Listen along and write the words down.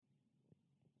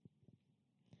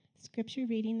scripture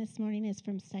reading this morning is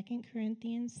from 2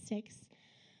 Corinthians 6,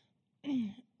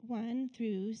 1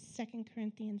 through 2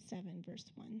 Corinthians 7, verse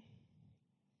 1.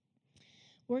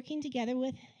 Working together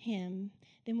with him,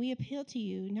 then we appeal to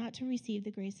you not to receive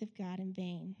the grace of God in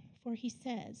vain. For he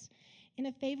says, in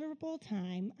a favorable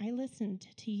time I listened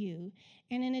to you,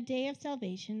 and in a day of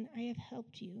salvation I have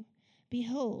helped you.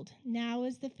 Behold, now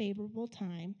is the favorable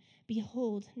time.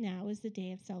 Behold, now is the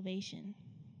day of salvation.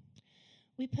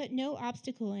 We put no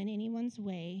obstacle in anyone's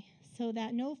way, so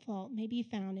that no fault may be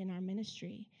found in our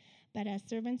ministry. But as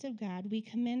servants of God, we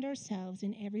commend ourselves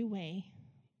in every way,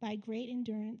 by great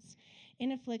endurance,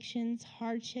 in afflictions,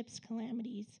 hardships,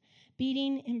 calamities,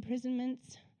 beating,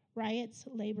 imprisonments, riots,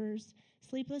 labors,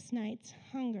 sleepless nights,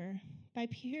 hunger, by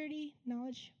purity,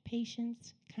 knowledge,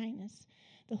 patience, kindness,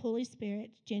 the Holy Spirit,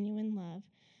 genuine love,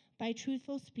 by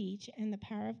truthful speech and the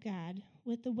power of God,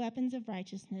 with the weapons of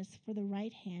righteousness for the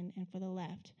right hand and for the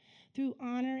left, through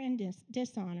honor and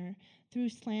dishonor, through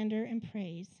slander and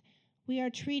praise. We are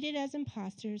treated as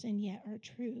impostors and yet are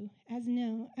true, as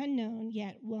unknown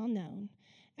yet well known,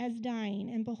 as dying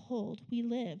and behold we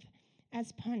live,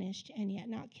 as punished and yet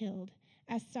not killed,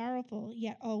 as sorrowful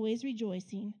yet always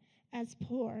rejoicing, as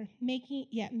poor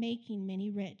yet making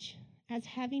many rich, as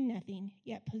having nothing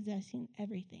yet possessing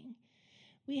everything.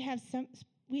 We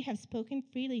have spoken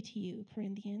freely to you,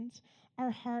 Corinthians.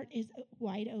 Our heart is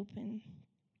wide open.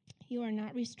 You are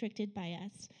not restricted by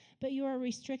us, but you are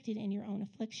restricted in your own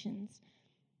affections.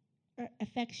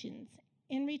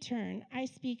 In return, I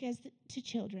speak as to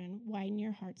children, widen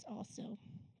your hearts also.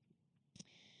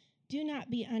 Do not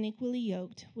be unequally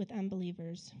yoked with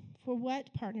unbelievers. For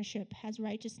what partnership has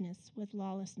righteousness with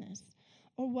lawlessness?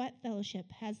 Or what fellowship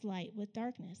has light with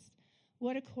darkness?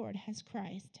 What accord has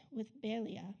Christ with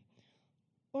Belial?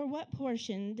 Or what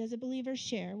portion does a believer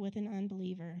share with an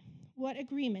unbeliever? What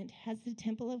agreement has the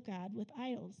temple of God with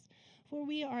idols? For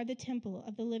we are the temple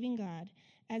of the living God,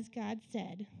 as God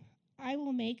said, I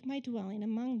will make my dwelling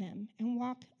among them and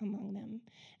walk among them,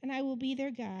 and I will be their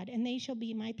God, and they shall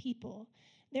be my people.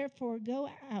 Therefore go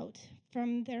out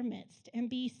from their midst and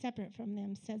be separate from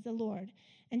them, says the Lord,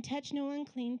 and touch no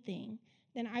unclean thing.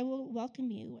 Then I will welcome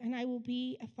you, and I will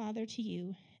be a father to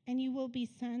you, and you will be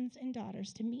sons and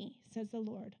daughters to me, says the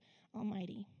Lord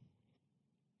Almighty.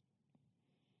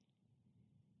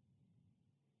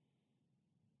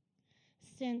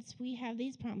 Since we have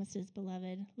these promises,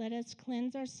 beloved, let us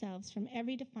cleanse ourselves from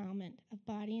every defilement of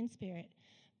body and spirit,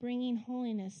 bringing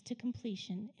holiness to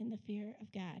completion in the fear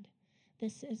of God.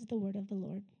 This is the word of the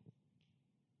Lord.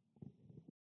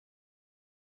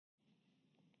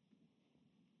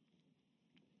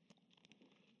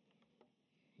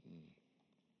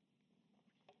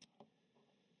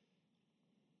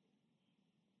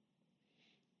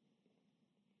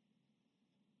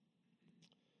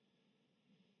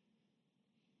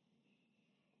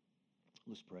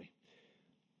 Let's pray.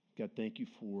 God, thank you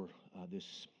for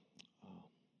this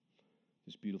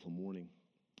beautiful morning,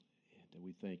 and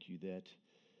we thank you that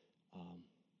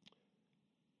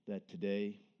that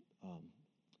today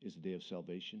is the day of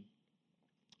salvation.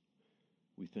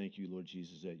 We thank you, Lord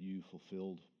Jesus, that you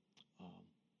fulfilled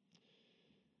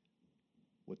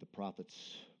what the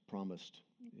prophets promised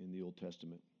in the Old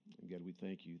Testament. And God, we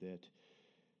thank you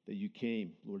that you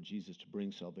came, Lord Jesus, to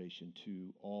bring salvation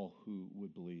to all who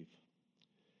would believe.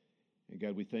 And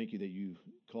God, we thank you that you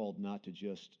called not to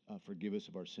just forgive us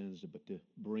of our sins, but to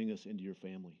bring us into your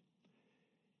family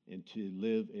and to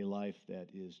live a life that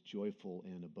is joyful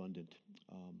and abundant,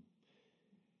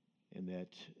 and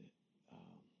that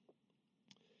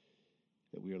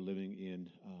we are living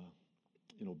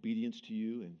in obedience to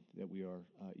you, and that we are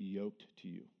yoked to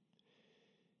you.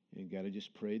 And God, I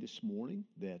just pray this morning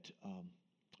that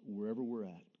wherever we're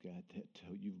at, God,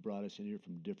 that you've brought us in here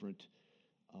from different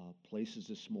places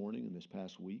this morning and this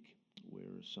past week,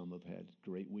 where some have had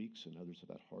great weeks and others have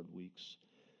had hard weeks.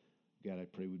 God, I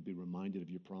pray we'd be reminded of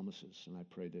your promises, and I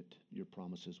pray that your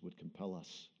promises would compel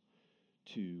us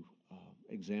to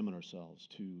examine ourselves,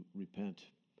 to repent,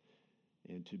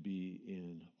 and to be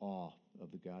in awe of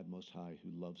the God Most High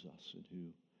who loves us and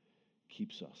who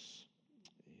keeps us.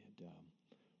 And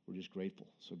we're just grateful.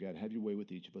 So God, have your way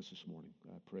with each of us this morning.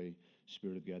 I pray,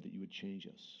 Spirit of God, that you would change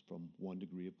us from one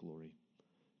degree of glory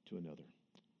to another.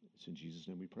 It's in Jesus'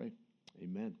 name we pray.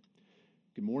 Amen.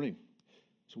 Good morning.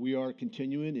 So we are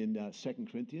continuing in 2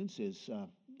 Corinthians.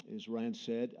 As Ryan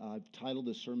said, I've titled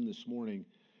this sermon this morning,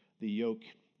 "The Yoke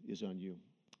is on You."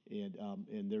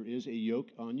 And there is a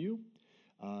yoke on you.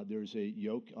 There's a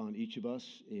yoke on each of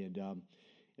us.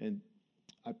 And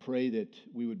I pray that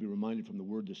we would be reminded from the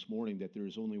Word this morning that there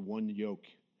is only one yoke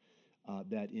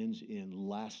that ends in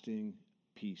lasting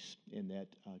peace, and that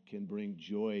can bring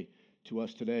joy to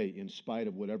us today in spite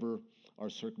of whatever our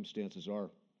circumstances are.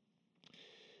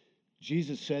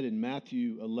 Jesus said in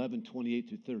Matthew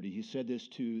 11:28-30, he said this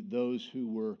to those who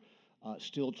were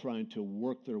still trying to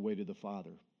work their way to the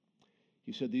Father.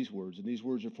 He said these words, and these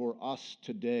words are for us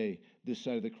today, this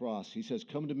side of the cross. He says,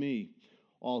 "Come to me,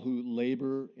 all who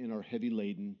labor and are heavy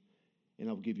laden, and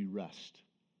I'll give you rest.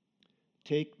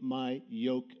 Take my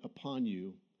yoke upon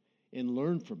you and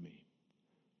learn from me,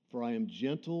 for I am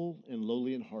gentle and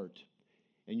lowly in heart,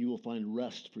 and you will find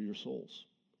rest for your souls.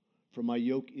 For my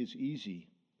yoke is easy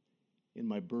and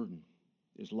my burden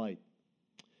is light."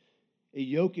 A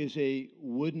yoke is a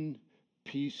wooden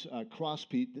piece, cross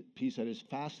piece that is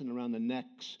fastened around the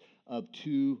necks of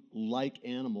two like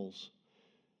animals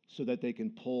so that they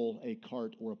can pull a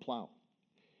cart or a plow.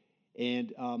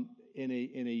 And in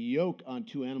a yoke on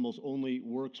two animals only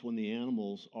works when the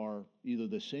animals are either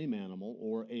the same animal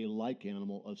or a like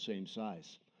animal of same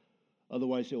size.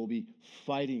 Otherwise, they will be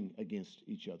fighting against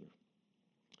each other.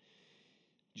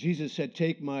 Jesus said,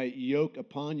 "Take my yoke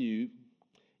upon you."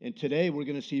 And today we're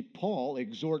going to see Paul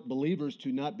exhort believers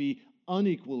to not be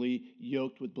unequally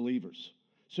yoked with believers.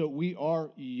 So we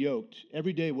are yoked.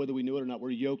 Every day, whether we know it or not,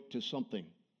 we're yoked to something.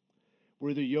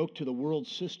 We're either yoked to the world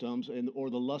systems or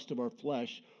the lust of our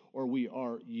flesh, or we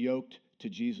are yoked to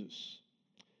Jesus.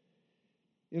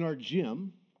 In our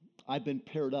gym, I've been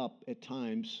paired up at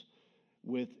times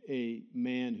with a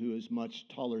man who is much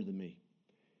taller than me.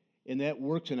 And that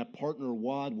works in a partner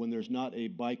WOD when there's not a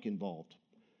bike involved.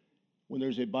 When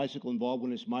there's a bicycle involved,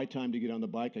 when it's my time to get on the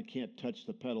bike, I can't touch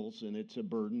the pedals, and it's a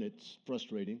burden. It's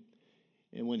frustrating.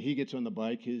 And when he gets on the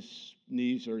bike, his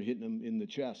knees are hitting him in the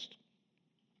chest.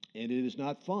 And it is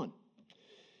not fun.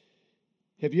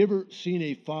 Have you ever seen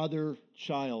a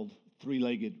father-child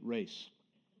three-legged race?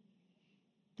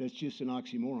 That's just an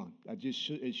oxymoron.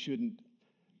 It shouldn't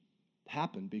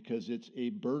happen because it's a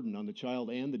burden on the child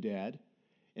and the dad,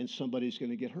 and somebody's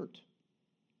going to get hurt.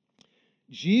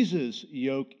 Jesus'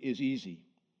 yoke is easy,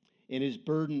 and his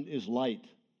burden is light.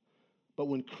 But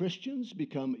when Christians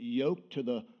become yoked to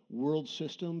the world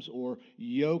systems or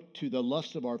yoked to the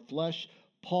lust of our flesh,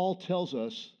 Paul tells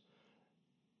us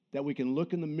that we can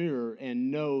look in the mirror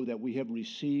and know that we have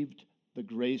received the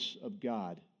grace of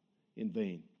God in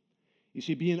vain. You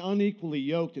see, being unequally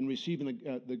yoked and receiving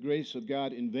the grace of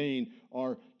God in vain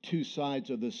are two sides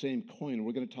of the same coin.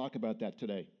 We're going to talk about that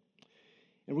today.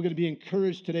 And we're going to be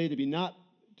encouraged today to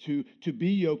be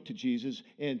yoked to Jesus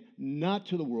and not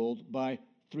to the world by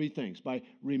three things: by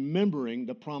remembering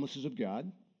the promises of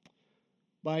God,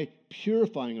 by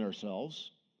purifying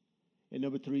ourselves, and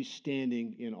number three,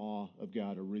 standing in awe of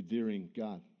God or revering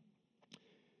God.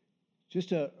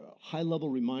 Just a high-level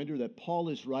reminder that Paul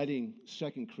is writing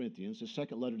 2 Corinthians, the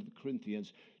second letter to the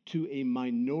Corinthians, to a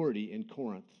minority in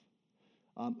Corinth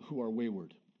who are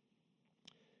wayward.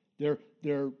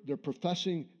 They're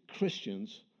professing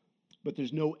Christians, but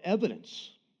there's no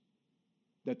evidence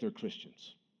that they're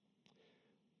Christians.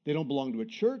 They don't belong to a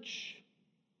church.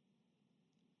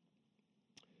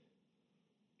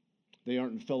 They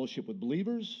aren't in fellowship with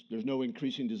believers. There's no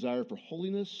increasing desire for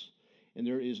holiness, and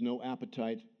there is no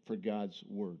appetite for God's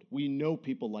word. We know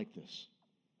people like this.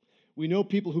 We know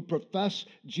people who profess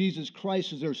Jesus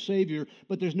Christ as their Savior,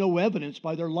 but there's no evidence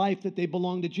by their life that they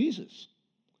belong to Jesus.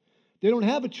 They don't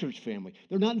have a church family.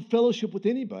 They're not in fellowship with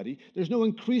anybody. There's no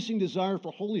increasing desire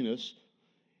for holiness,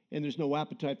 and there's no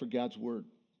appetite for God's word.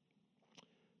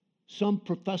 Some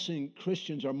professing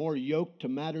Christians are more yoked to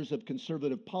matters of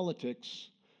conservative politics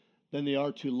than they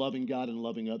are to loving God and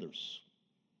loving others.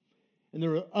 And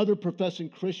there are other professing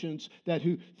Christians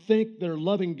who think they're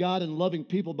loving God and loving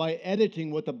people by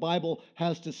editing what the Bible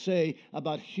has to say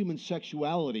about human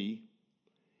sexuality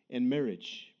and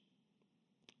marriage.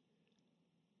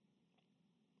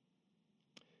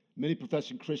 Many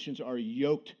professing Christians are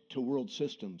yoked to world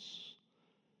systems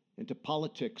and to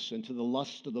politics and to the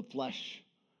lust of the flesh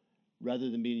rather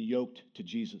than being yoked to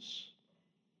Jesus.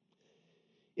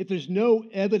 If there's no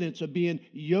evidence of being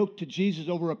yoked to Jesus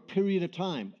over a period of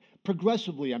time,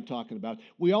 progressively I'm talking about,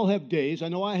 we all have days, I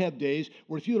know I have days,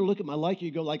 where if you were to look at my life,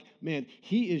 you go like, man,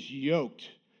 he is yoked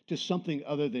to something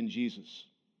other than Jesus.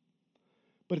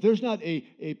 But if there's not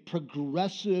a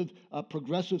progressive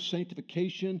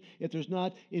sanctification, if there's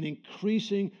not an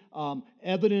increasing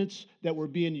evidence that we're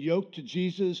being yoked to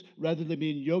Jesus rather than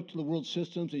being yoked to the world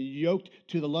systems and yoked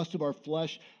to the lust of our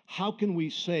flesh, how can we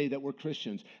say that we're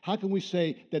Christians? How can we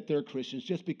say that they're Christians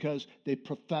just because they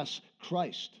profess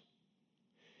Christ?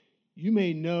 You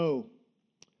may know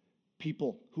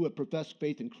people who have professed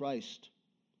faith in Christ,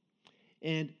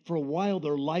 and for a while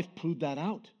their life proved that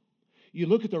out. You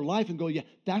look at their life and go, yeah,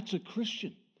 that's a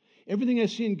Christian. Everything I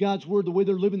see in God's Word, the way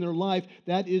they're living their life,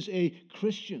 that is a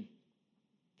Christian.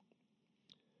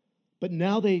 But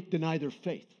now they deny their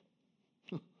faith.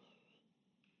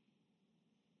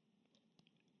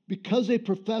 Because they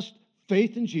professed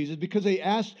faith in Jesus, because they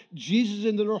asked Jesus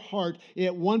into their heart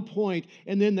at one point,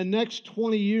 and then the next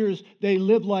 20 years they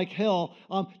live like hell,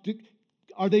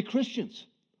 are they Christians?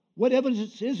 What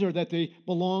evidence is there that they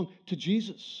belong to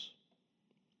Jesus?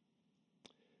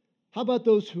 How about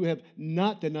those who have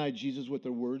not denied Jesus with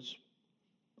their words?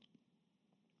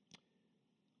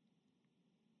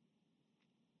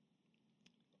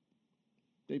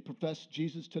 They profess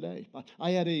Jesus today.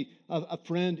 I had a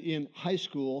friend in high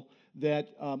school that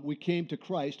we came to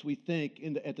Christ, we think,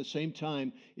 at the same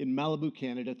time in Malibu,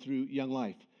 Canada, through Young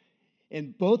Life.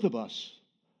 And both of us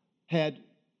had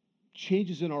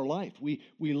changes in our life. We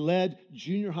led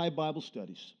junior high Bible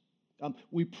studies.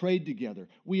 We prayed together.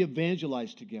 We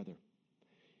evangelized together.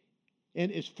 And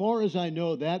as far as I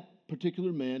know, that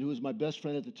particular man, who was my best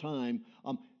friend at the time,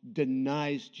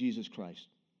 denies Jesus Christ.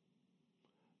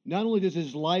 Not only does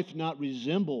his life not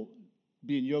resemble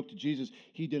being yoked to Jesus,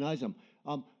 he denies him.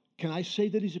 Can I say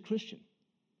that he's a Christian?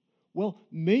 Well,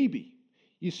 maybe.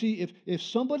 You see, if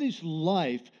somebody's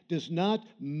life does not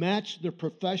match their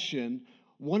profession,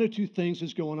 one or two things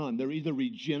is going on. They're either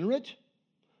regenerate,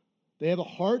 they have a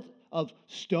heart of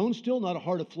stone still, not a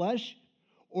heart of flesh,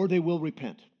 or they will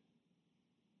repent.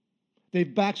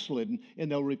 They've backslidden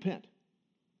and they'll repent.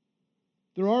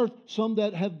 There are some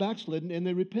that have backslidden and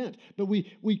they repent. But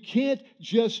we can't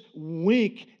just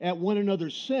wink at one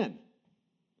another's sin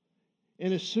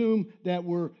and assume that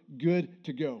we're good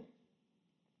to go.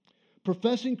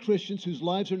 Professing Christians whose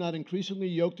lives are not increasingly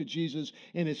yoked to Jesus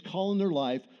and His call in their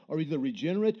life are either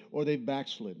regenerate or they've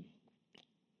backslidden.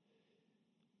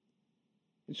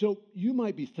 And so you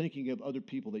might be thinking of other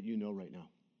people that you know right now.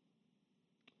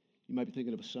 You might be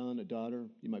thinking of a son, a daughter.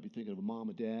 You might be thinking of a mom,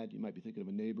 a dad. You might be thinking of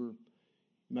a neighbor.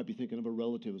 You might be thinking of a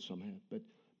relative of some kind,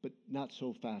 but not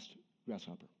so fast,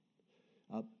 grasshopper.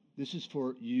 This is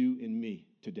for you and me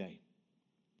today.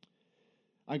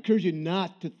 I encourage you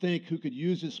not to think who could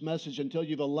use this message until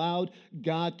you've allowed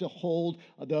God to hold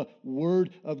the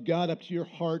Word of God up to your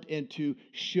heart and to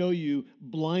show you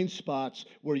blind spots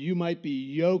where you might be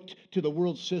yoked to the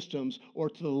world systems or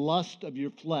to the lust of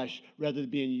your flesh rather than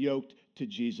being yoked to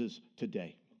Jesus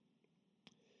today.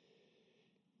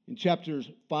 In chapter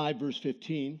 5, verse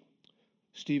 15,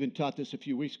 Stephen taught this a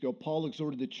few weeks ago. Paul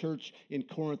exhorted the church in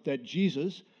Corinth that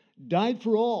Jesus died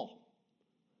for all,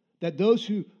 that those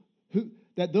who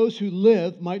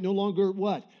live might no longer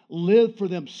what? Live for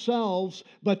themselves,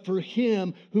 but for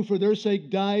Him who for their sake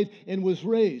died and was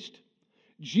raised.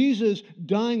 Jesus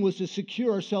dying was to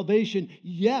secure our salvation,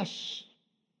 yes,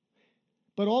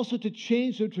 but also to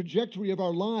change the trajectory of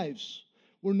our lives.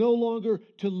 We're no longer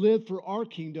to live for our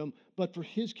kingdom, but for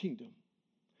His kingdom.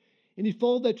 And he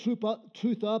followed that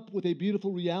truth up with a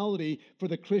beautiful reality for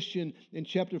the Christian in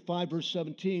chapter 5, verse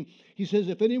 17. He says,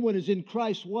 if anyone is in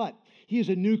Christ, what? He is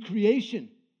a new creation.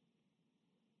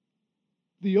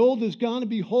 The old is gone, and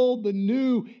behold, the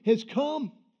new has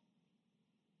come.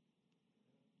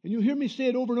 And you'll hear me say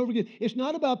it over and over again. It's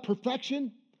not about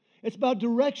perfection. It's about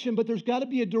direction, but there's got to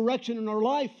be a direction in our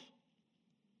life.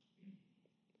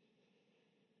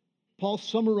 Paul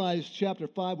summarized chapter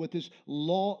 5 with this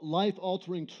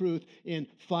life-altering truth in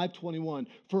 5:21.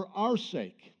 For our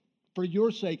sake, for your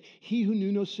sake, He who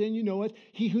knew no sin, you know it,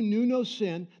 He who knew no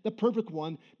sin, the perfect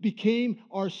one, became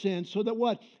our sin, so that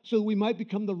what? So that we might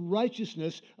become the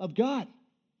righteousness of God.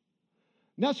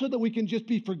 Not so that we can just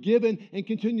be forgiven and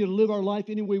continue to live our life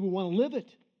any way we want to live it.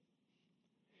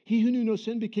 He who knew no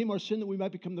sin became our sin that we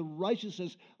might become the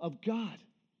righteousness of God.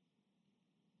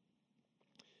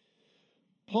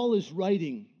 Paul is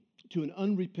writing to an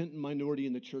unrepentant minority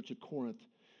in the church of Corinth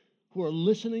who are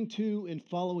listening to and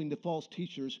following the false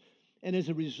teachers and as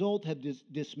a result have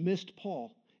dismissed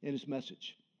Paul and his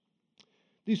message.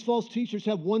 These false teachers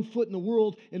have one foot in the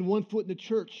world and one foot in the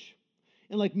church.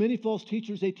 And like many false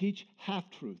teachers, they teach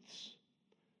half-truths.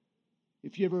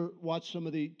 If you ever watch some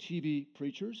of the TV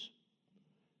preachers,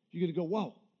 you're going to go,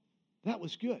 wow, that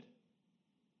was good.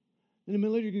 Then a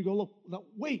minute later, you're going to go, look,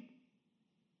 wait.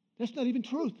 That's not even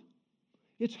truth.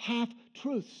 It's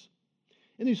half-truths.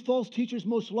 And these false teachers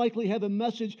most likely have a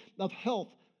message of health,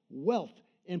 wealth,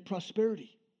 and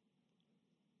prosperity.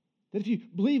 That if you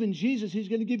believe in Jesus, He's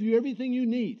going to give you everything you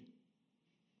need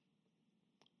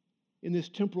in this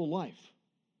temporal life.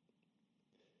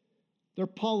 They're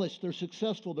polished, they're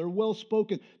successful, they're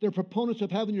well-spoken. They're proponents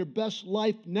of having your best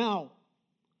life now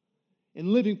and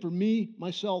living for me,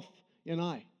 myself, and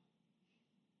I.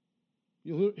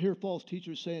 You'll hear false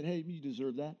teachers saying, hey, you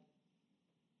deserve that.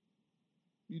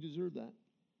 You deserve that.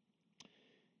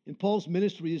 In Paul's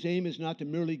ministry, his aim is not to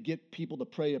merely get people to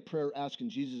pray a prayer asking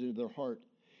Jesus into their heart.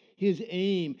 His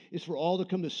aim is for all to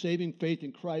come to saving faith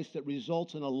in Christ that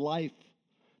results in a life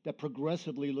that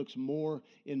progressively looks more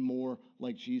and more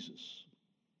like Jesus.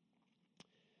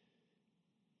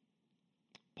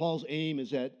 Paul's aim is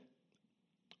that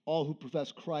all who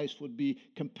profess Christ would be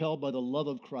compelled by the love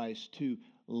of Christ to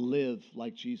live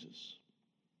like Jesus.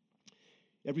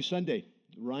 Every Sunday,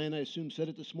 Ryan, I assume, said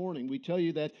it this morning, we tell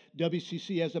you that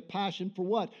WCC has a passion for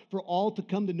what? For all to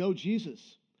come to know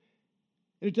Jesus.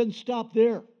 And it doesn't stop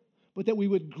there, but that we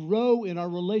would grow in our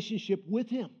relationship with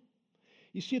Him.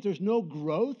 You see, if there's no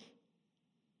growth,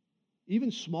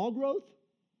 even small growth,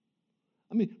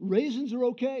 I mean, raisins are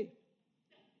okay.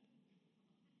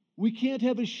 We can't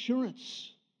have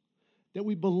assurance that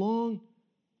we belong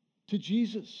to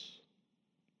Jesus.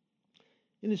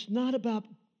 And it's not about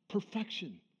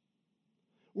perfection.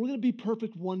 We're going to be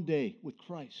perfect one day with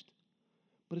Christ,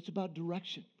 but it's about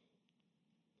direction.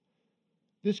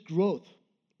 This growth,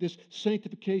 this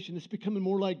sanctification, this becoming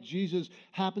more like Jesus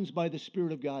happens by the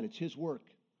Spirit of God. It's His work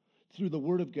through the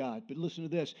Word of God. But listen to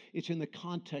this, it's in the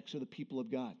context of the people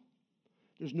of God.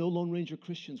 There's no Lone Ranger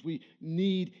Christians. We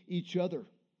need each other.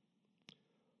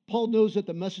 Paul knows that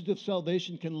the message of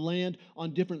salvation can land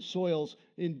on different soils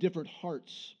in different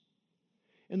hearts.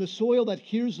 And the soil that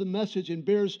hears the message and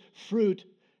bears fruit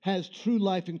has true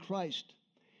life in Christ.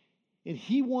 And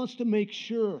he wants to make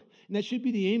sure, and that should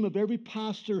be the aim of every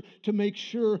pastor, to make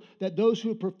sure that those who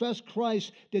have professed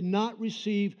Christ did not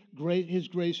receive His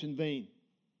grace in vain.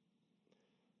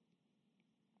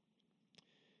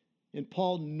 And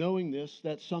Paul, knowing this,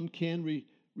 that some can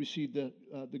receive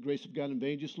the grace of God in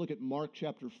vain, just look at Mark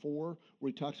chapter 4,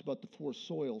 where he talks about the four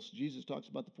soils. Jesus talks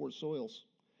about the four soils.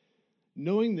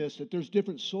 Knowing this, that there's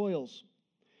different soils,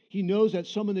 he knows that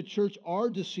some in the church are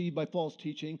deceived by false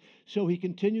teaching, so he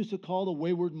continues to call the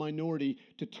wayward minority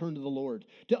to turn to the Lord,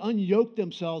 to unyoke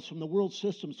themselves from the world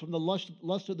systems, from the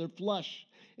lust of their flesh,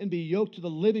 and be yoked to the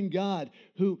living God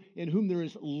in whom there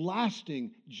is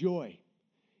lasting joy.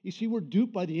 You see, we're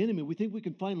duped by the enemy. We think we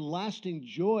can find lasting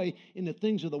joy in the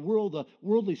things of the world, the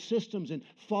worldly systems, and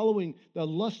following the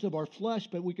lust of our flesh,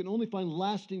 but we can only find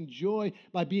lasting joy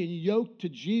by being yoked to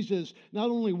Jesus, not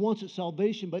only once at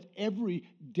salvation, but every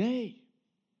day.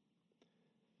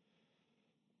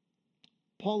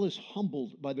 Paul is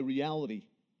humbled by the reality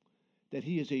that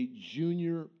he is a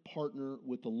junior partner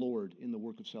with the Lord in the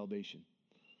work of salvation.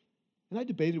 And I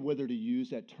debated whether to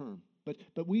use that term.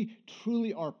 But we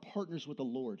truly are partners with the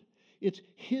Lord. It's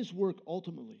His work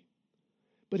ultimately.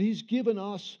 But He's given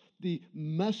us the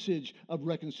message of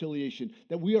reconciliation,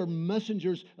 that we are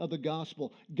messengers of the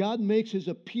gospel. God makes His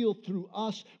appeal through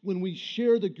us when we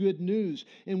share the good news.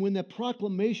 And when the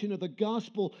proclamation of the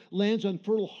gospel lands on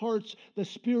fertile hearts, the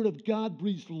Spirit of God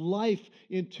breathes life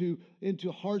into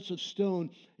hearts of stone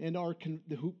and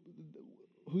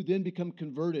who then become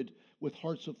converted with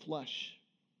hearts of flesh.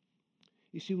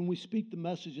 You see, when we speak the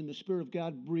message and the Spirit of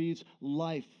God breathes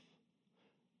life,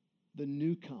 the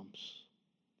new comes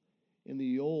and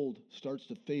the old starts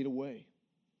to fade away.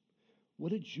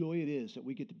 What a joy it is that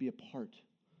we get to be a part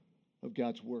of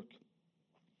God's work.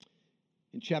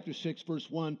 In chapter 6,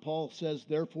 verse 1, Paul says,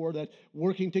 therefore, that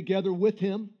working together with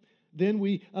Him, then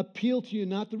we appeal to you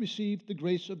not to receive the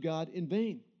grace of God in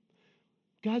vain.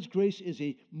 God's grace is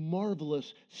a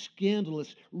marvelous,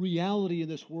 scandalous reality in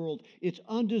this world. It's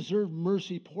undeserved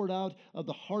mercy poured out of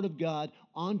the heart of God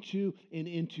onto and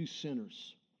into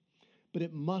sinners. But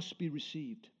it must be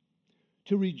received.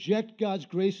 To reject God's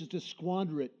grace is to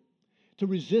squander it. To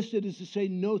resist it is to say,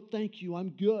 no, thank you,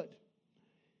 I'm good.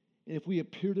 And if we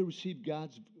appear to receive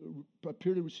God's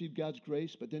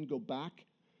grace, but then go back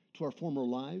to our former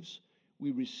lives,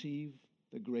 we receive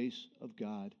the grace of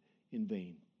God in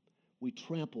vain. We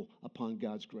trample upon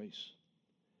God's grace.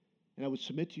 And I would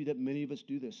submit to you that many of us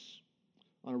do this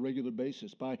on a regular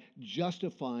basis by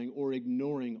justifying or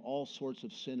ignoring all sorts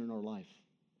of sin in our life.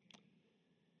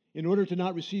 In order to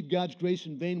not receive God's grace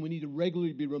in vain, we need to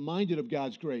regularly be reminded of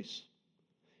God's grace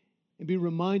and be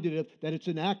reminded that it's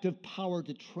an act of power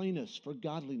to train us for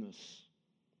godliness.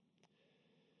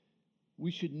 We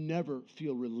should never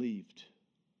feel relieved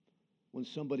when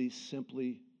somebody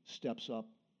simply steps up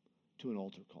to an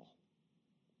altar call.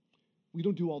 We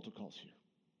don't do altar calls here.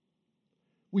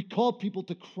 We call people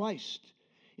to Christ.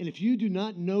 And if you do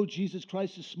not know Jesus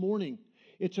Christ this morning,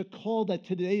 it's a call that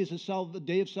today is a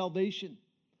day of salvation.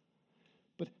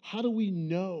 But how do we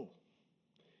know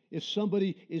if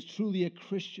somebody is truly a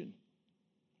Christian?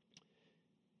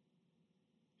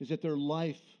 Is that their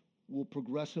life will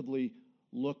progressively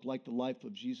look like the life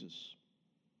of Jesus.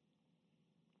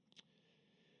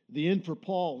 The end for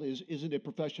Paul isn't a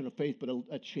profession of faith, but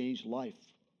a changed life.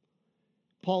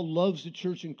 Paul loves the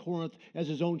church in Corinth as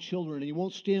his own children, and he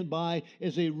won't stand by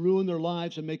as they ruin their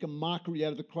lives and make a mockery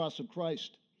out of the cross of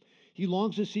Christ. He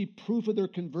longs to see proof of their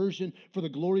conversion for the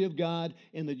glory of God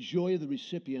and the joy of the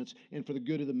recipients and for the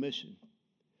good of the mission.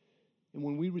 And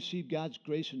when we receive God's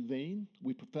grace in vain,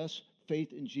 we profess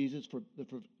faith in Jesus for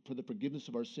the forgiveness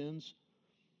of our sins,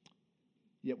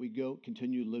 yet we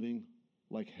continue living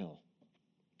like hell.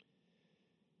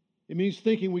 It means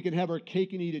thinking we can have our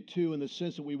cake and eat it too, in the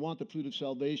sense that we want the fruit of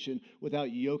salvation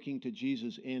without yoking to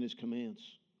Jesus and his commands.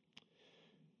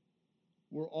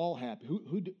 We're all happy.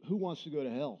 Who wants to go to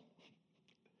hell?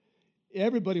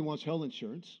 Everybody wants hell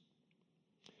insurance.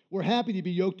 We're happy to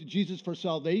be yoked to Jesus for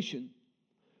salvation.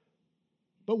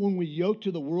 But when we yoke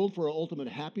to the world for our ultimate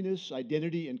happiness,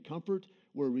 identity, and comfort,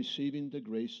 we're receiving the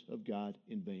grace of God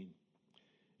in vain.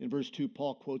 In verse 2,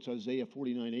 Paul quotes Isaiah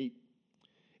 49:8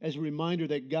 as a reminder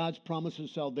that God's promise of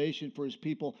salvation for his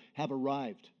people have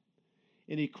arrived.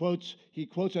 And he quotes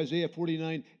Isaiah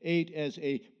 49:8 as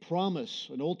a promise,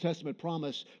 an Old Testament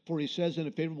promise, for he says, in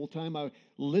a favorable time I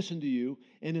listened to you,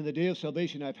 and in the day of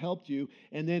salvation I've helped you.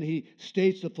 And then he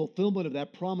states the fulfillment of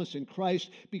that promise in Christ.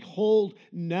 Behold,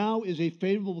 now is a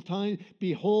favorable time.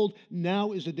 Behold,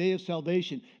 now is the day of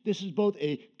salvation. This is both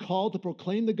a call to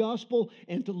proclaim the gospel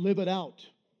and to live it out.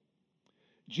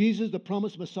 Jesus, the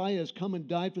promised Messiah, has come and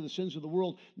died for the sins of the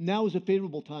world. Now is a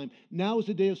favorable time. Now is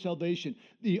the day of salvation.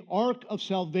 The ark of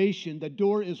salvation, the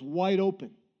door is wide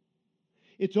open.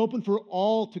 It's open for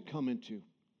all to come into.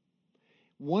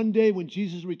 One day when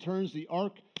Jesus returns, the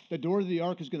door of the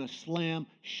ark is going to slam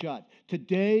shut.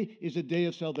 Today is a day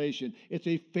of salvation. It's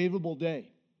a favorable day.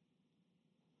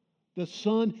 The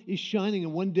sun is shining,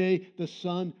 and one day the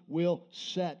sun will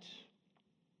set.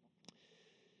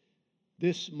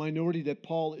 This minority that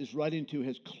Paul is writing to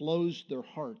has closed their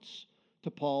hearts to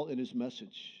Paul and his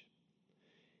message.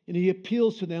 And he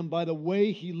appeals to them by the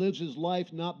way he lives his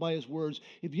life, not by his words.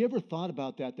 Have you ever thought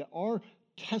about that? That our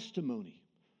testimony,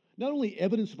 not only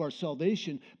evidence of our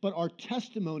salvation, but our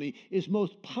testimony is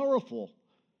most powerful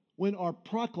when our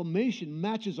proclamation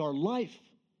matches our life.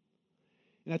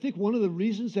 And I think one of the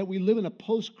reasons that we live in a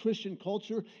post-Christian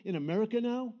culture in America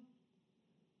now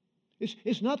is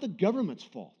it's not the government's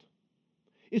fault.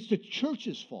 It's the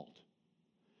church's fault.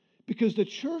 Because the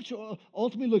church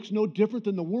ultimately looks no different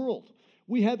than the world.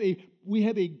 We have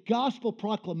a gospel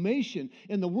proclamation,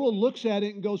 and the world looks at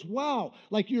it and goes, wow,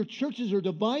 like your churches are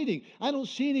dividing. I don't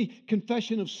see any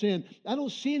confession of sin. I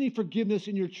don't see any forgiveness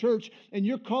in your church, and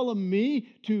you're calling me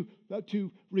to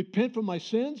repent from my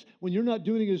sins when you're not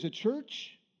doing it as a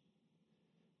church?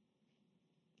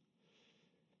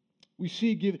 We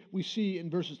see in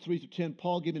verses 3 to 10,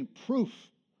 Paul giving proof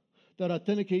that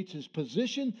authenticates his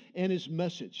position and his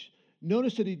message.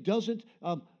 Notice that he doesn't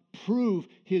prove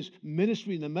his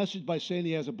ministry and the message by saying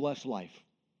he has a blessed life.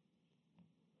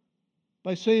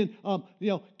 By saying,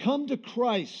 come to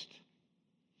Christ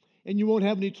and you won't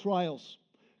have any trials.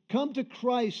 Come to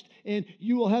Christ and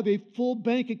you will have a full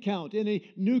bank account and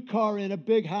a new car and a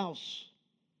big house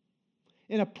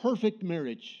and a perfect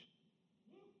marriage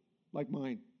like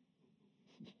mine.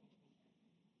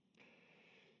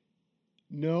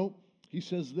 No, he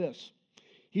says this.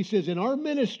 He says, in our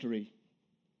ministry,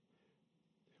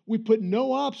 we put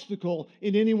no obstacle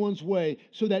in anyone's way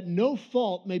so that no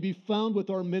fault may be found with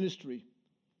our ministry.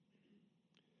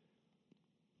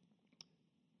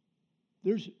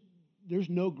 There's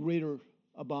no greater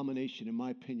abomination, in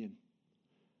my opinion,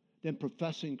 than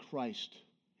professing Christ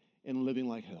and living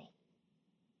like hell.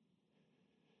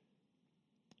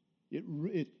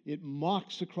 It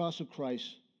mocks the cross of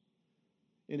Christ,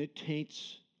 and it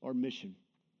taints our mission.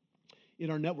 In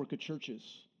our network of churches,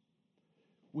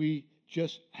 we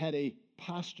just had a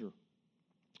pastor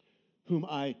whom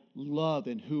I love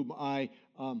and whom I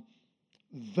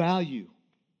value,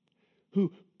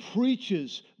 who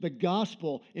preaches the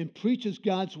gospel and preaches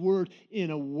God's word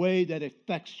in a way that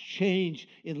affects change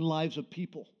in lives of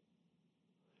people.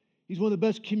 He's one of the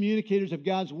best communicators of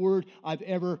God's word I've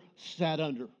ever sat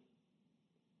under.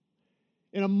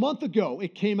 And a month ago,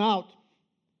 it came out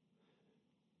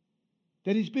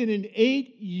that he's been in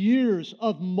 8 years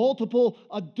of multiple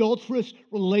adulterous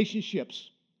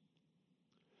relationships.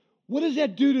 What does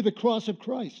that do to the cross of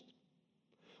Christ?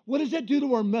 What does that do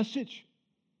to our message?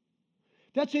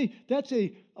 That's a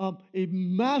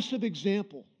massive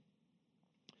example.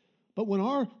 But when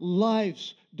our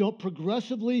lives don't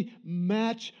progressively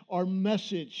match our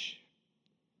message,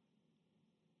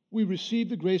 we receive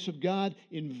the grace of God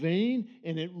in vain,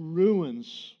 and it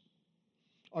ruins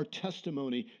our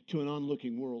testimony to an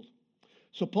onlooking world.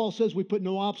 So Paul says we put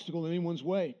no obstacle in anyone's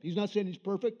way. He's not saying he's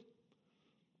perfect,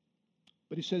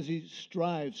 but he says he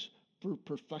strives for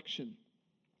perfection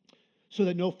so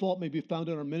that no fault may be found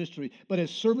in our ministry. But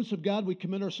as servants of God, we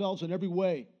commend ourselves in every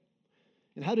way.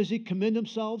 And how does he commend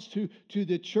himself to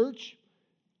the church?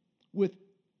 With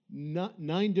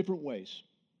 9 different ways.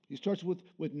 He starts with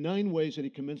 9 ways that he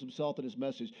commends himself in his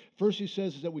message. First, he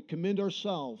says is that we commend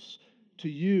ourselves to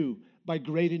you by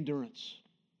great endurance.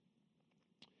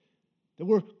 That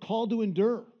we're called to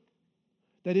endure.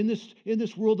 That in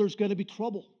this world there's going to be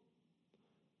trouble.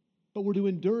 But we're to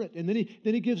endure it. And then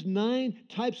he gives 9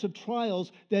 types of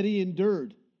trials that he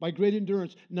endured. By great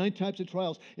endurance, 9 types of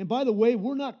trials. And by the way,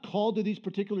 we're not called to these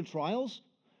particular trials.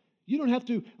 You don't have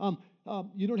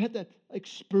to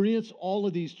experience all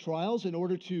of these trials in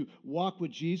order to walk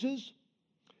with Jesus.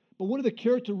 But one of the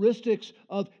characteristics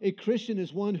of a Christian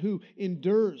is one who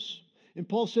endures. And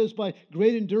Paul says, by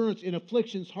great endurance in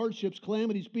afflictions, hardships,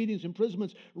 calamities, beatings,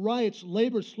 imprisonments, riots,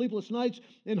 labors, sleepless nights,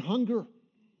 and hunger.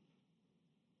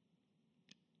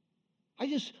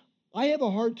 I have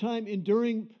a hard time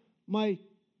enduring my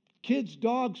kids'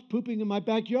 dogs pooping in my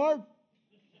backyard.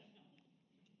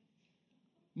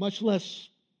 Much less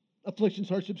afflictions,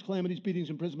 hardships, calamities,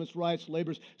 beatings, imprisonments, riots,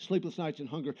 labors, sleepless nights, and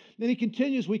hunger. Then he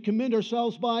continues, we commend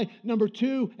ourselves by, number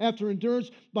 2, after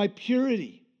endurance, by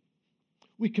purity.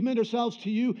 We commend ourselves to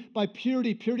you by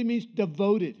purity. Purity means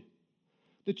devoted.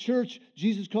 The church,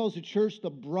 Jesus calls the church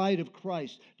the bride of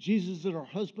Christ. Jesus is our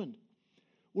husband.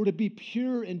 We're to be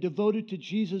pure and devoted to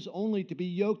Jesus only, to be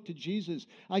yoked to Jesus.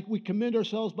 We commend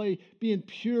ourselves by being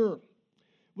pure.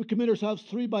 We commend ourselves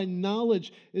 3 by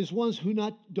knowledge, as ones who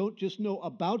don't just know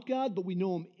about God, but we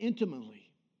know Him intimately.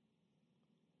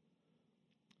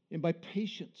 And by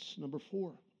patience, number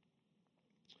 4.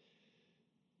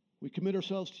 We commit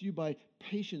ourselves to you by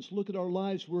patience. Look at our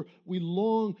lives where we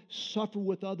long suffer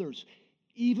with others,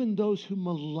 even those who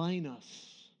malign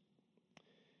us.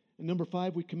 And number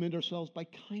 5, we commend ourselves by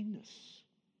kindness.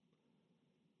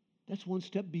 That's one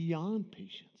step beyond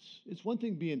patience. It's one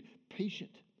thing being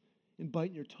patient and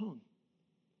biting your tongue.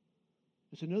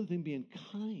 It's another thing being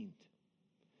kind,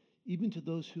 even to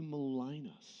those who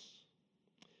malign us.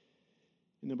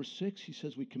 And number 6, he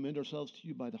says we commend ourselves to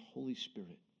you by the Holy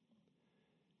Spirit.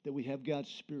 That we have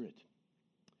God's Spirit.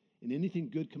 And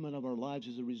anything good come out of our lives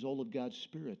is a result of God's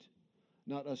Spirit,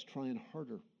 not us trying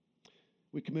harder.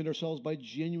 We commend ourselves by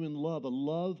genuine love, a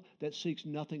love that seeks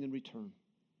nothing in return.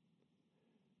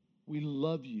 We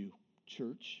love you,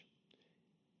 church.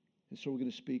 And so we're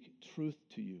going to speak truth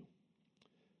to you.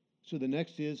 So the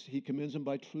next is he commends them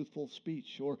by truthful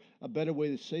speech, or a better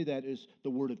way to say that is the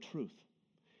word of truth.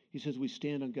 He says we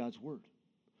stand on God's word.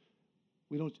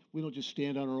 We don't just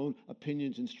stand on our own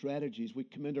opinions and strategies. We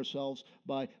commend ourselves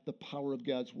by the power of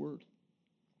God's word.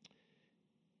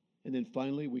 And then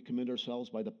finally, we commend ourselves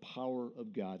by the power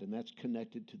of God, and that's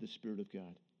connected to the Spirit of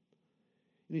God.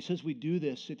 And he says we do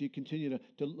this, if you continue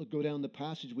to go down the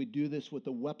passage, we do this with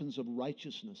the weapons of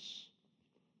righteousness.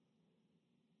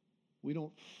 We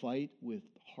don't fight with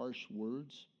harsh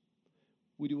words.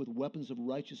 We do with weapons of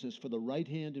righteousness for the right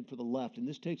hand and for the left. And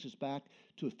this takes us back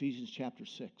to Ephesians chapter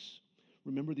 6.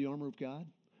 Remember the armor of God?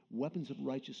 Weapons of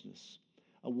righteousness.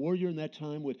 A warrior in that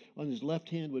time on his left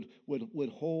hand would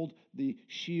hold the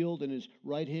shield, and his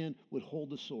right hand would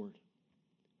hold the sword.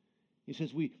 He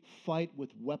says we fight with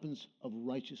weapons of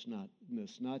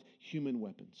righteousness, not human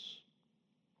weapons.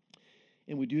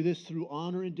 And we do this through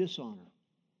honor and dishonor,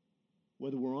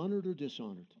 whether we're honored or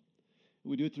dishonored.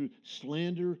 We do it through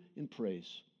slander and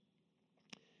praise.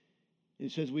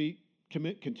 It says we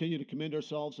continue to commend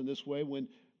ourselves in this way when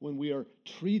we are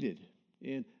treated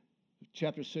in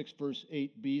chapter 6, verse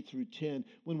 8b through 10,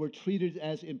 when we're treated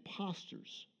as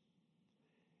impostors,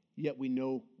 yet we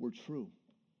know we're true.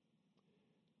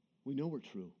 We know we're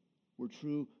true. We're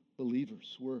true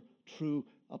believers. We're true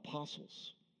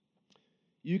apostles.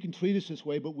 You can treat us this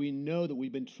way, but we know that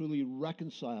we've been truly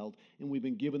reconciled and we've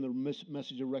been given the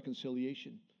message of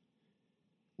reconciliation.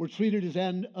 We're treated as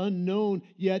unknown,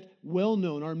 yet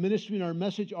well-known. Our ministry and our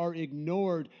message are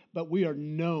ignored, but we are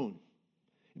known.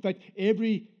 In fact,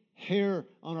 every hair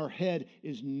on our head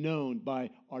is known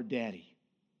by our daddy.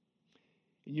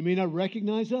 And you may not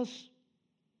recognize us,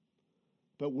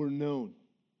 but we're known.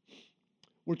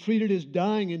 We're treated as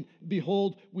dying, and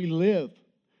behold, we live.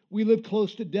 We live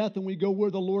close to death, and we go where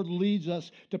the Lord leads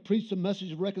us to preach the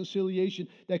message of reconciliation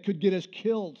that could get us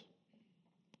killed.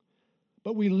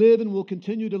 But we live and will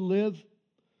continue to live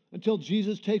until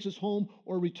Jesus takes us home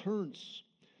or returns.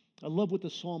 I love what the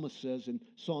psalmist says in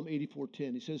Psalm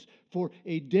 84:10. He says, "For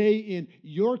a day in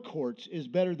your courts is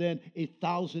better than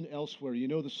 1,000 elsewhere." You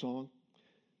know the song.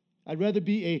 I'd rather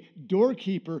be a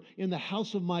doorkeeper in the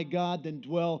house of my God than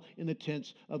dwell in the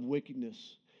tents of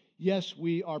wickedness. Yes,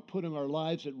 we are putting our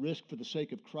lives at risk for the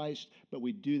sake of Christ, but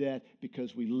we do that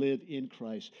because we live in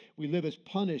Christ. We live as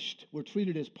punished. We're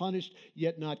treated as punished,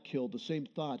 yet not killed. The same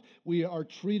thought. We are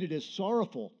treated as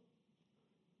sorrowful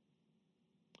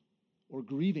or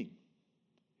grieving,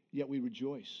 yet we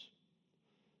rejoice.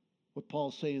 What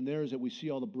Paul's saying there is that we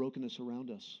see all the brokenness around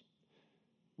us.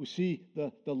 We see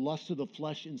the lust of the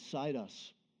flesh inside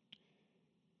us,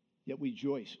 yet we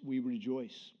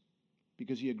rejoice,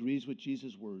 because he agrees with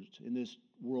Jesus' words. In this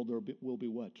world there will be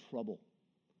what? Trouble.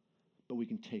 But we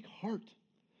can take heart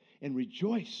and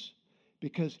rejoice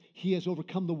because he has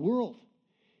overcome the world.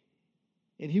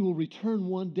 And he will return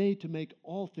one day to make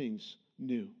all things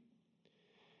new.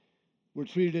 We're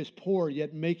treated as poor,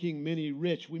 yet making many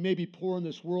rich. We may be poor in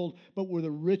this world, but we're the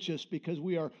richest because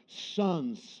we are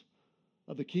sons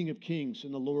of the King of Kings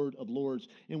and the Lord of Lords.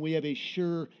 And we have a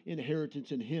sure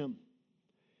inheritance in him.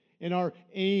 And our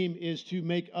aim is to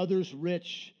make others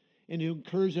rich and to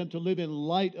encourage them to live in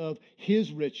light of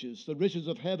his riches, the riches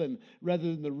of heaven, rather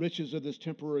than the riches of this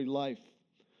temporary life.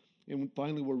 And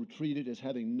finally, we're treated as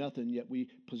having nothing, yet we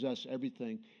possess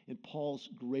everything. And Paul's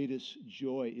greatest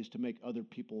joy is to make other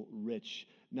people rich,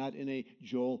 not in a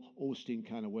Joel Osteen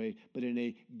kind of way, but in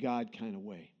a God kind of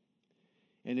way.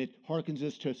 And it harkens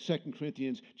us to 2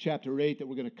 Corinthians chapter 8 that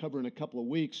we're going to cover in a couple of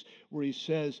weeks, where he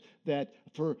says that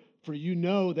for you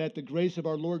know that the grace of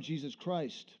our Lord Jesus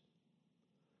Christ,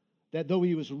 that though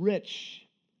he was rich,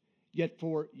 yet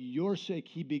for your sake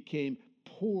he became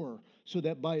poor, so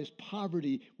that by his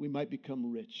poverty we might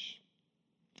become rich.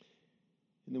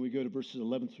 And then we go to verses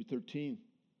 11 through 13.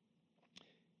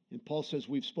 And Paul says,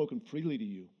 we've spoken freely to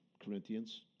you,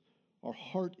 Corinthians. Our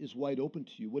heart is wide open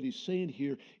to you. What he's saying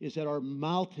here is that our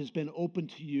mouth has been open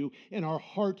to you and our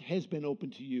heart has been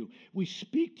open to you. We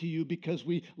speak to you because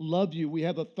we love you. We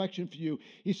have affection for you.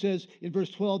 He says in verse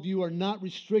 12, you are not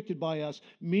restricted by us,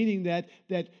 meaning that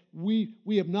we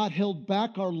have not held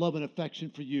back our love and affection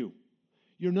for you.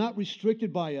 You're not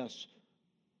restricted by us,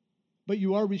 but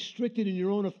you are restricted in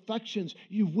your own affections.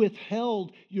 You've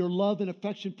withheld your love and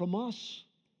affection from us.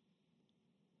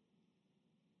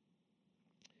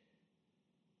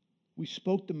 We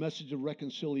spoke the message of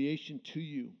reconciliation to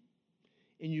you,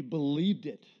 and you believed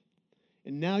it.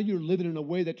 And now you're living in a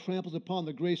way that tramples upon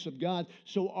the grace of God.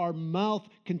 So our mouth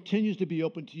continues to be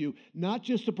open to you, not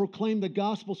just to proclaim the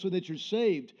gospel so that you're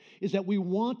saved, is that we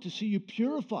want to see you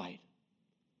purified.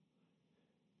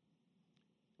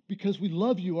 Because we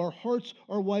love you, our hearts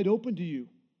are wide open to you.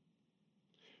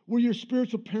 We're your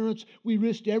spiritual parents. We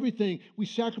risked everything. We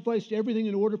sacrificed everything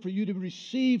in order for you to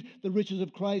receive the riches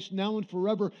of Christ now and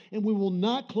forever. And we will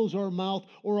not close our mouth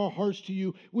or our hearts to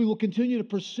you. We will continue to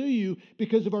pursue you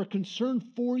because of our concern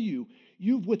for you.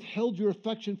 You've withheld your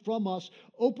affection from us.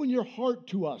 Open your heart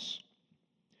to us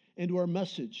and to our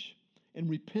message and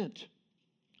repent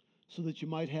so that you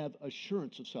might have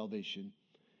assurance of salvation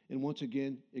and once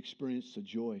again experience the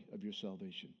joy of your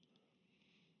salvation.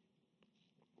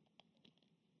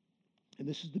 And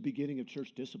this is the beginning of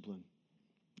church discipline.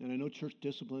 And I know church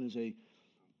discipline is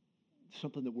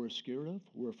something that we're scared of,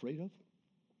 we're afraid of.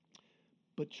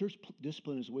 But church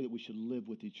discipline is the way that we should live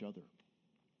with each other.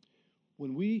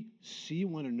 When we see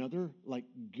one another like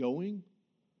going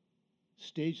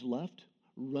stage left,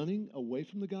 running away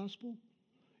from the gospel,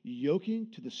 yoking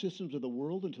to the systems of the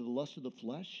world and to the lust of the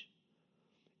flesh,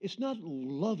 it's not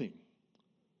loving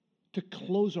to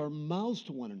close our mouths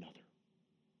to one another.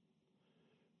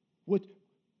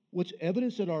 What's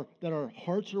evidence that our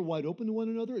hearts are wide open to one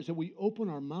another is that we open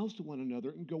our mouths to one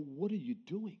another and go, what are you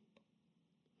doing?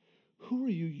 Who are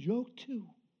you yoked to?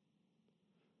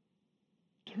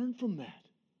 Turn from that.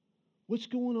 What's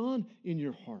going on in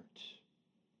your heart?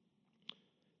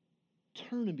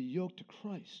 Turn and be yoked to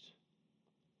Christ.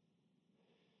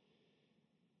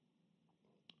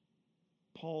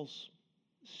 Paul's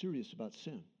serious about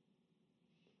sin.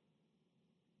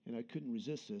 And I couldn't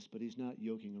resist this, but he's not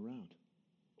yoking around.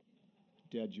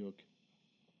 Dad joke.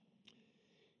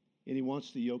 And he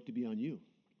wants the yoke to be on you.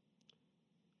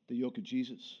 The yoke of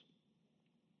Jesus.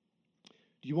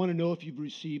 Do you want to know if you've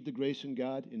received the grace in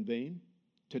God in vain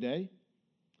today?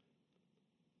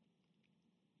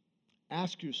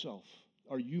 Ask yourself,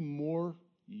 are you more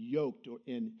yoked or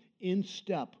in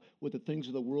step with the things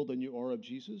of the world than you are of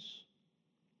Jesus?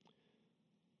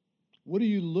 What are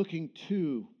you looking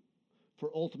to for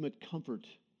ultimate comfort,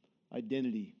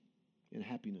 identity, and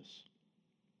happiness?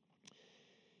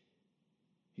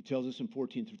 He tells us in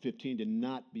 14 through 15 to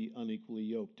not be unequally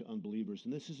yoked to unbelievers.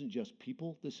 And this isn't just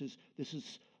people. This is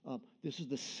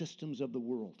the systems of the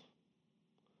world.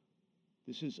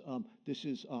 This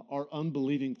is our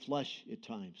unbelieving flesh at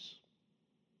times.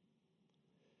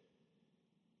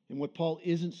 And what Paul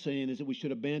isn't saying is that we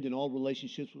should abandon all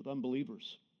relationships with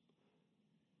unbelievers.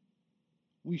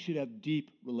 We should have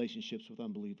deep relationships with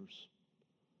unbelievers.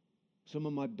 Some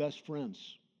of my best friends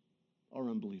are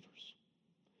unbelievers.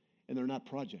 And they're not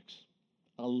projects.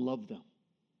 I love them.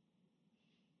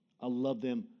 I love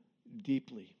them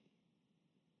deeply.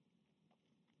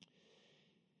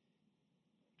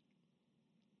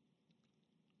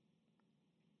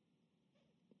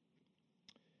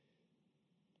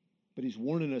 But he's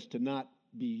warning us to not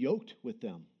be yoked with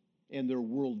them and their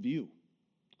worldview.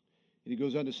 And he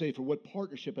goes on to say, for what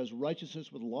partnership has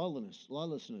righteousness with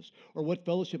lawlessness? Or what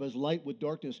fellowship has light with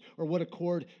darkness? Or what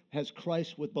accord has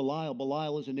Christ with Belial?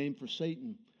 Belial is a name for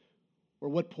Satan. Or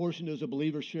what portion does a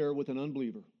believer share with an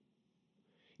unbeliever?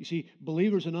 You see,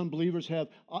 believers and unbelievers have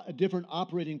different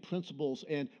operating principles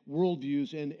and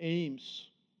worldviews and aims.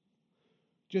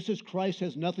 Just as Christ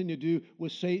has nothing to do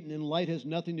with Satan and light has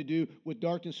nothing to do with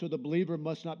darkness, so the believer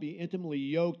must not be intimately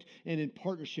yoked and in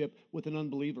partnership with an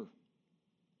unbeliever.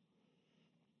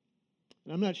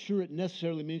 And I'm not sure it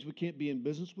necessarily means we can't be in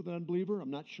business with an unbeliever.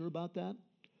 I'm not sure about that.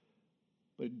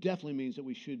 But it definitely means that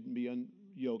we shouldn't be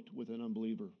yoked with an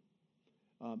unbeliever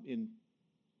in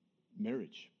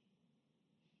marriage.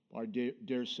 Or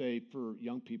dare say for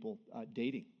young people,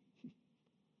 dating.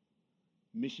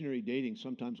 Missionary dating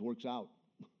sometimes works out.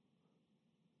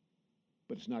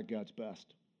 But it's not God's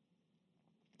best.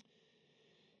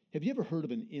 Have you ever heard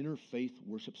of an interfaith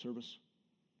worship service?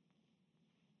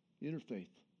 Interfaith.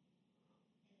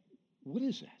 What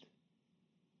is that?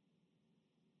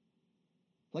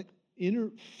 Like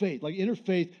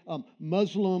interfaith,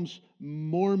 Muslims,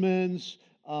 Mormons,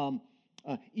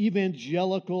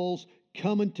 evangelicals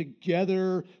coming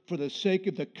together for the sake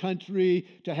of the country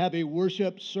to have a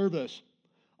worship service.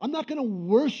 I'm not going to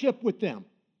worship with them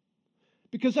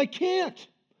because I can't.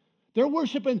 They're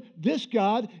worshiping this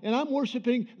God, and I'm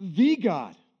worshiping the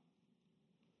God.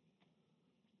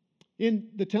 In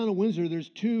the town of Windsor, there's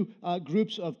two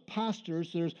groups of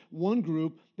pastors. There's one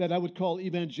group that I would call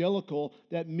evangelical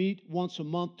that meet once a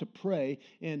month to pray.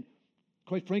 And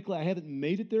quite frankly, I haven't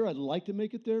made it there. I'd like to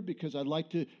make it there because I'd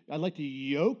like to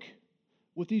yoke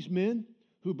with these men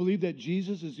who believe that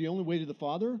Jesus is the only way to the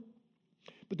Father.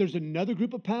 But there's another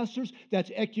group of pastors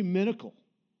that's ecumenical,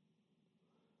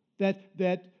 that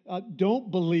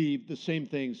don't believe the same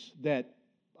things that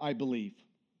I believe.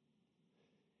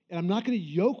 And I'm not going to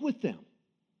yoke with them.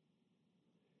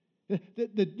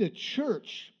 The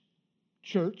church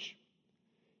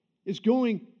is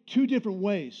going two different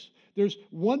ways. There's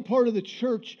one part of the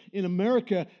church in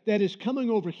America that is coming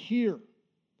over here,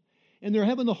 and they're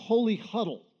having the holy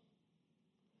huddle,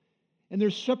 and they're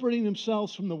separating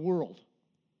themselves from the world.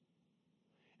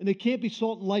 And they can't be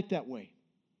salt and light that way.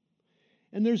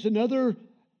 And there's another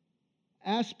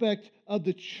aspect of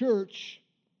the church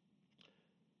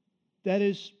that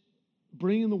is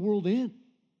bringing the world in.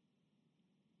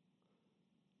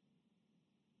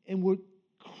 And what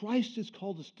Christ has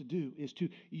called us to do is to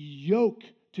yoke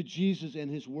to Jesus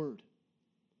and His Word.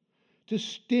 To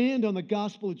stand on the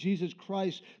gospel of Jesus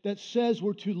Christ that says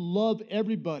we're to love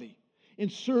everybody and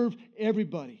serve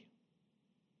everybody.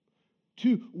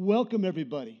 To welcome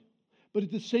everybody. But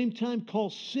at the same time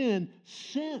call sin,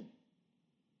 sin.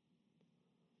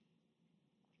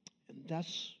 And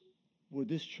that's where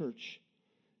this church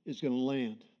is going to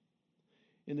land,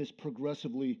 in this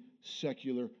progressively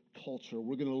secular culture.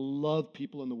 We're going to love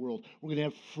people in the world. We're going to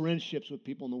have friendships with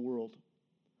people in the world.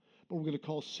 But we're going to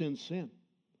call sin, sin. And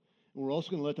we're also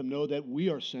going to let them know that we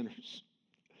are sinners,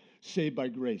 saved by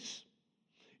grace.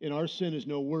 And our sin is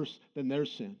no worse than their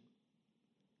sin.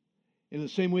 In the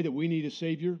same way that we need a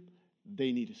Savior,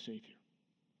 they need a Savior.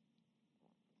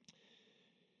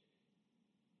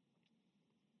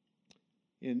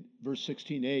 In verse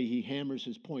 16a, he hammers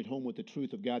his point home with the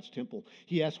truth of God's temple.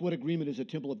 He asks, what agreement is the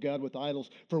temple of God with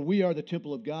idols? For we are the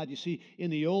temple of God. You see,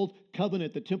 in the old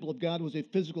covenant, the temple of God was a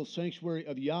physical sanctuary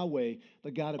of Yahweh,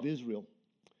 the God of Israel,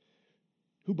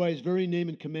 who by His very name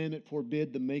and commandment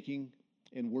forbid the making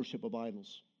and worship of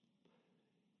idols.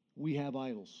 We have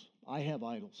idols. I have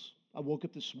idols. I woke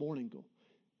up this morning,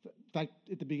 in fact,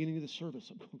 at the beginning of the service,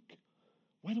 I'm going,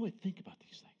 why do I think about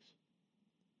these things?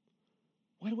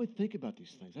 Why do I think about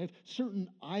these things? I have certain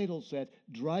idols that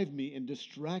drive me and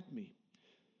distract me.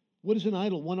 What is an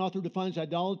idol? One author defines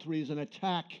idolatry as an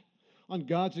attack on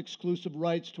God's exclusive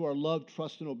rights to our love,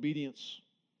 trust, and obedience.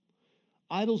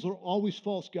 Idols are always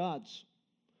false gods.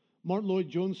 Martin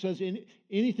Lloyd-Jones says,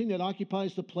 anything that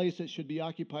occupies the place that should be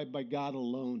occupied by God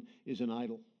alone is an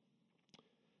idol.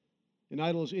 An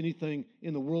idol is anything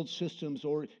in the world systems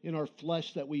or in our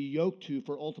flesh that we yoke to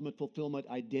for ultimate fulfillment,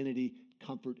 identity,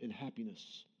 comfort, and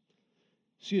happiness.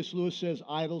 C.S. Lewis says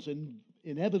idols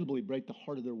inevitably break the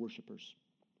heart of their worshipers.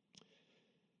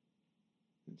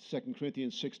 In 2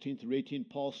 Corinthians 16 through 18,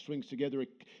 Paul strings together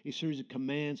a series of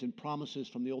commands and promises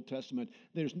from the Old Testament.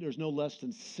 There's no less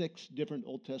than 6 different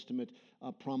Old Testament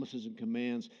promises and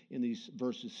commands in these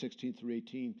verses 16 through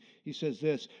 18. He says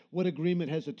this, "What agreement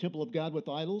has the temple of God with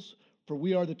idols? For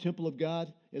we are the temple of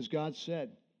God, as God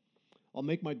said. I'll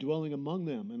make my dwelling among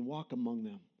them and walk among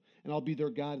them, and I'll be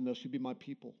their God, and they shall be my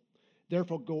people.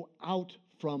 Therefore go out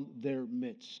from their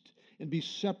midst and be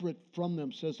separate from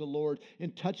them, says the Lord,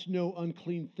 and touch no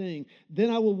unclean thing. Then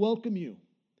I will welcome you,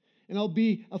 and I'll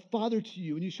be a father to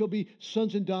you, and you shall be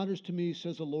sons and daughters to me,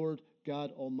 says the Lord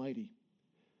God Almighty."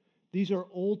 These are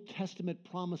Old Testament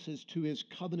promises to his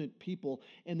covenant people,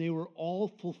 and they were all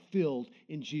fulfilled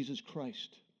in Jesus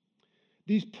Christ.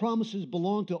 These promises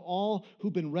belong to all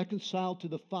who've been reconciled to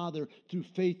the Father through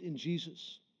faith in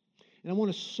Jesus. And I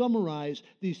want to summarize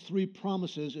these 3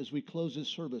 promises as we close this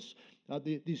service.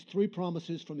 These 3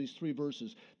 promises from these 3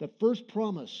 verses. The first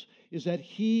promise is that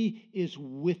he is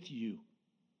with you.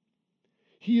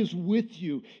 He is with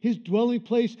you. His dwelling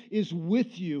place is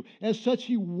with you. As such,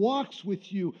 he walks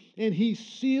with you, and he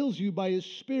seals you by his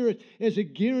Spirit as a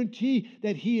guarantee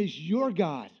that he is your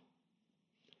God,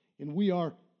 and we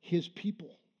are his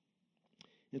people.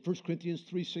 In 1 Corinthians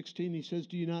 3:16, he says,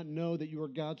 "Do you not know that you are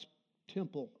God's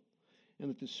temple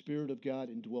and that the Spirit of God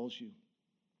indwells you?"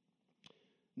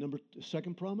 The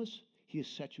second promise, he has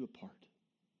set you apart.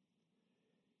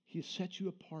 He has set you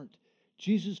apart.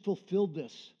 Jesus fulfilled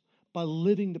this by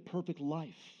living the perfect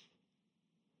life.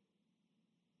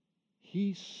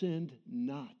 He sinned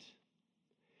not.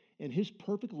 And his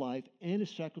perfect life and his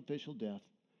sacrificial death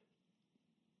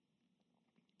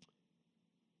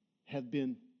have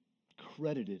been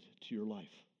credited to your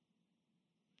life.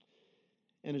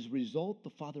 And as a result, the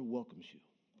Father welcomes you.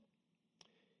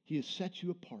 He has set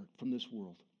you apart from this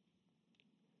world.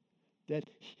 That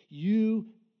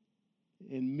you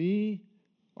and me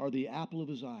are the apple of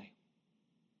his eye.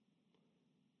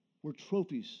 We're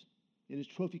trophies in his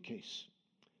trophy case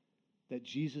that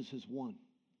Jesus has won.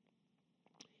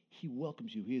 He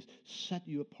welcomes you. He has set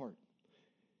you apart.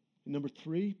 And number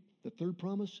 3, the third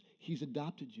promise, he's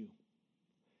adopted you.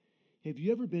 Have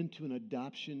you ever been to an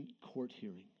adoption court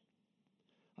hearing?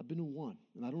 I've been to one,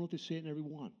 and I don't know if they say it in every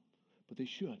one, but they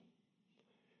should.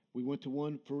 We went to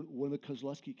one for one of the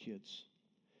Kozlowski kids.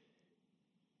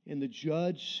 And the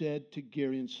judge said to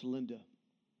Gary and Celinda,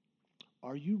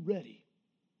 "Are you ready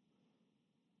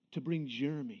to bring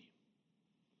Jeremy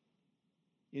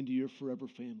into your forever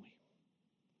family?"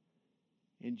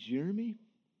 And Jeremy,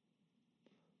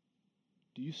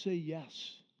 do you say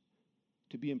yes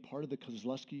to being part of the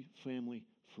Kozlowski family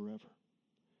forever?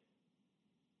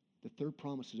 The third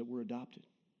promise is that we're adopted.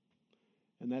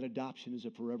 And that adoption is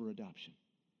a forever adoption.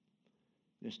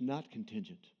 It's not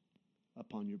contingent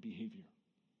upon your behavior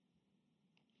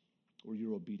or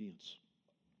your obedience.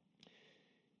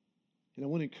 And I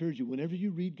want to encourage you, whenever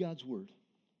you read God's Word,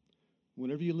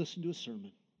 whenever you listen to a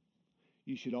sermon,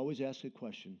 you should always ask a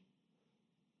question,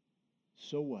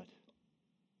 so what?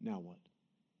 Now what?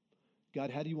 God,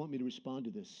 how do you want me to respond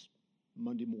to this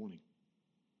Monday morning?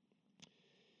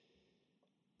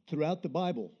 Throughout the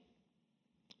Bible,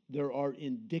 there are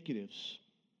indicatives.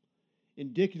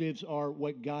 Indicatives are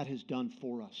what God has done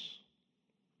for us.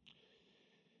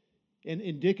 And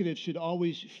indicatives should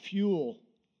always fuel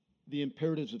the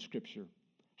imperatives of Scripture,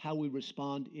 how we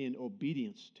respond in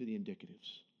obedience to the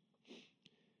indicatives.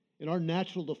 And our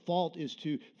natural default is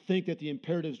to think that the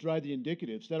imperatives drive the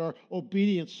indicatives, that our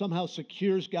obedience somehow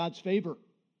secures God's favor.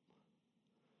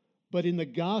 But in the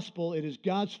gospel, it is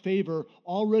God's favor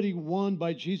already won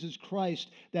by Jesus Christ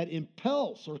that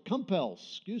compels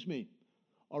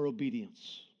our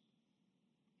obedience.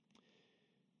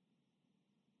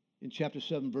 In chapter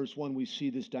 7, verse 1, we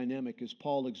see this dynamic as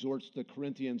Paul exhorts the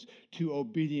Corinthians to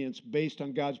obedience based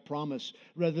on God's promise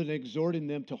rather than exhorting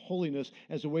them to holiness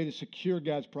as a way to secure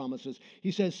God's promises.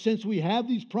 He says, "Since we have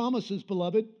these promises,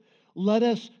 beloved, let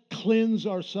us cleanse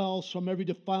ourselves from every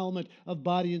defilement of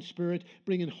body and spirit,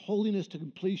 bringing holiness to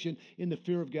completion in the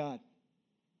fear of God."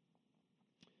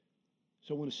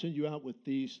 So I want to send you out with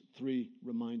these 3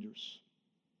 reminders.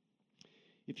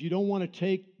 If you don't want to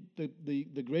take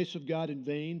the grace of God in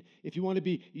vain, if you want to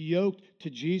be yoked to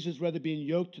Jesus rather than being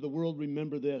yoked to the world,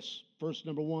 remember this. First,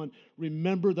 number 1,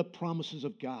 remember the promises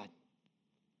of God.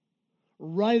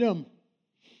 Write them.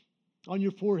 on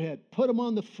your forehead. Put them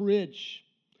on the fridge.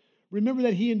 Remember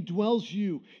that He indwells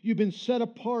you. You've been set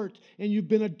apart and you've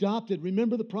been adopted.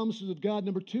 Remember the promises of God.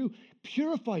 Number 2,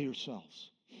 purify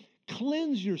yourselves.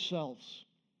 Cleanse yourselves.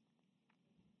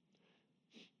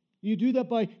 You do that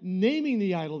by naming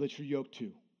the idol that you're yoked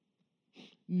to.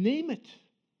 Name it.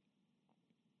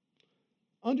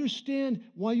 Understand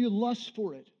why you lust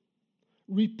for it.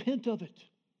 Repent of it.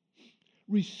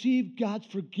 Receive God's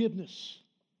forgiveness.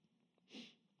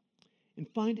 And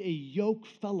find a yoke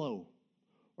fellow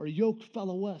or yoke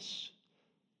fellowess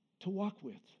to walk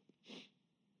with.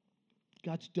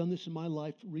 God's done this in my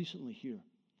life recently here.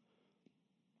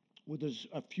 Where there's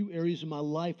a few areas in my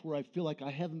life where I feel like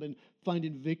I haven't been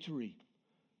finding victory,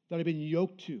 that I've been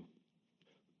yoked to.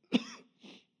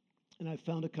 And I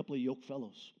found a couple of yoke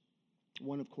fellows.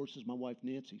 One, of course, is my wife,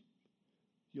 Nancy.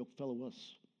 Yoke fellowess.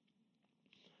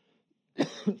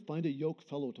 Find a yoke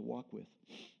fellow to walk with.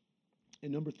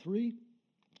 And number 3,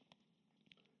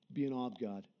 be in awe of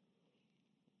God.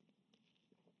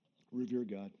 Revere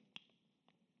God.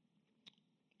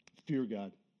 Fear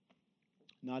God.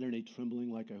 Not in a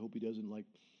trembling, like I hope He doesn't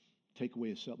take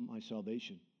away my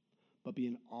salvation, but be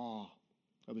in awe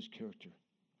of His character,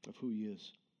 of who He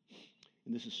is.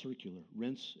 And this is circular.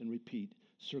 Rinse and repeat.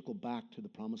 Circle back to the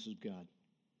promises of God.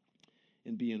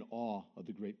 And be in awe of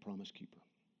the great promise keeper.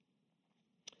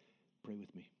 Pray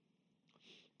with me.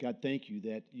 God, thank you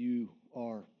that you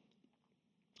are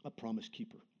a promise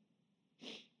keeper.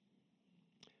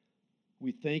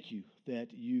 We thank you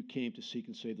that you came to seek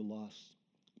and save the lost.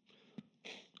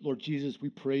 Lord Jesus, we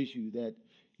praise you that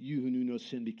you who knew no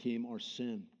sin became our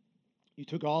sin. You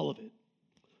took all of it,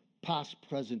 past,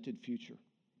 present, and future.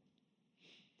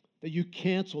 That you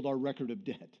canceled our record of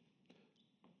debt.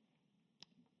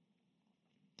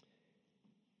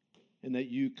 And that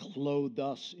you clothed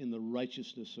us in the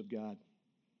righteousness of God.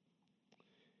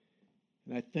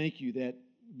 And I thank you that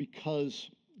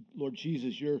because, Lord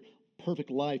Jesus, your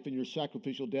perfect life and your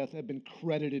sacrificial death have been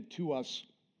credited to us,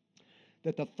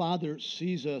 that the Father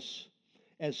sees us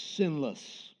as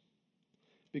sinless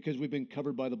because we've been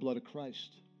covered by the blood of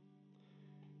Christ.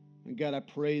 And God, I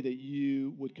pray that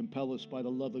you would compel us by the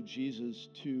love of Jesus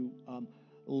to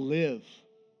live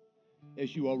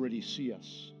as you already see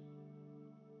us,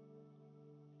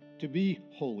 to be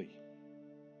holy.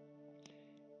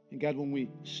 And God, when we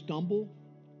stumble,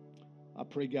 I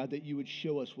pray, God, that you would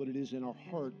show us what it is in our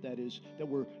heart that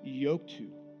we're yoked to,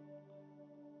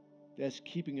 that's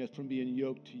keeping us from being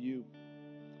yoked to you.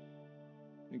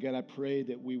 And God, I pray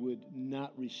that we would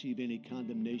not receive any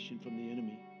condemnation from the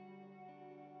enemy,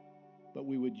 but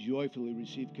we would joyfully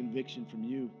receive conviction from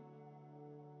you,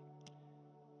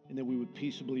 and that we would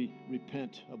peaceably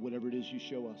repent of whatever it is you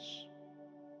show us,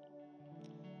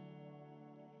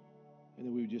 and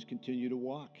that we would just continue to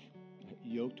walk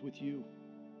yoked with you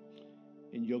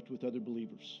and yoked with other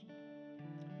believers.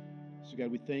 So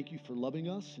God, we thank you for loving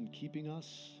us and keeping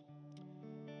us,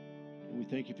 and we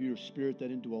thank you for your Spirit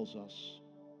that indwells us,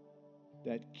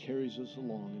 that carries us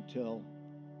along until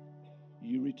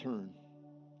you return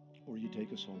or you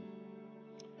take us home.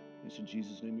 It's in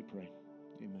Jesus' name we pray.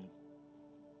 Amen.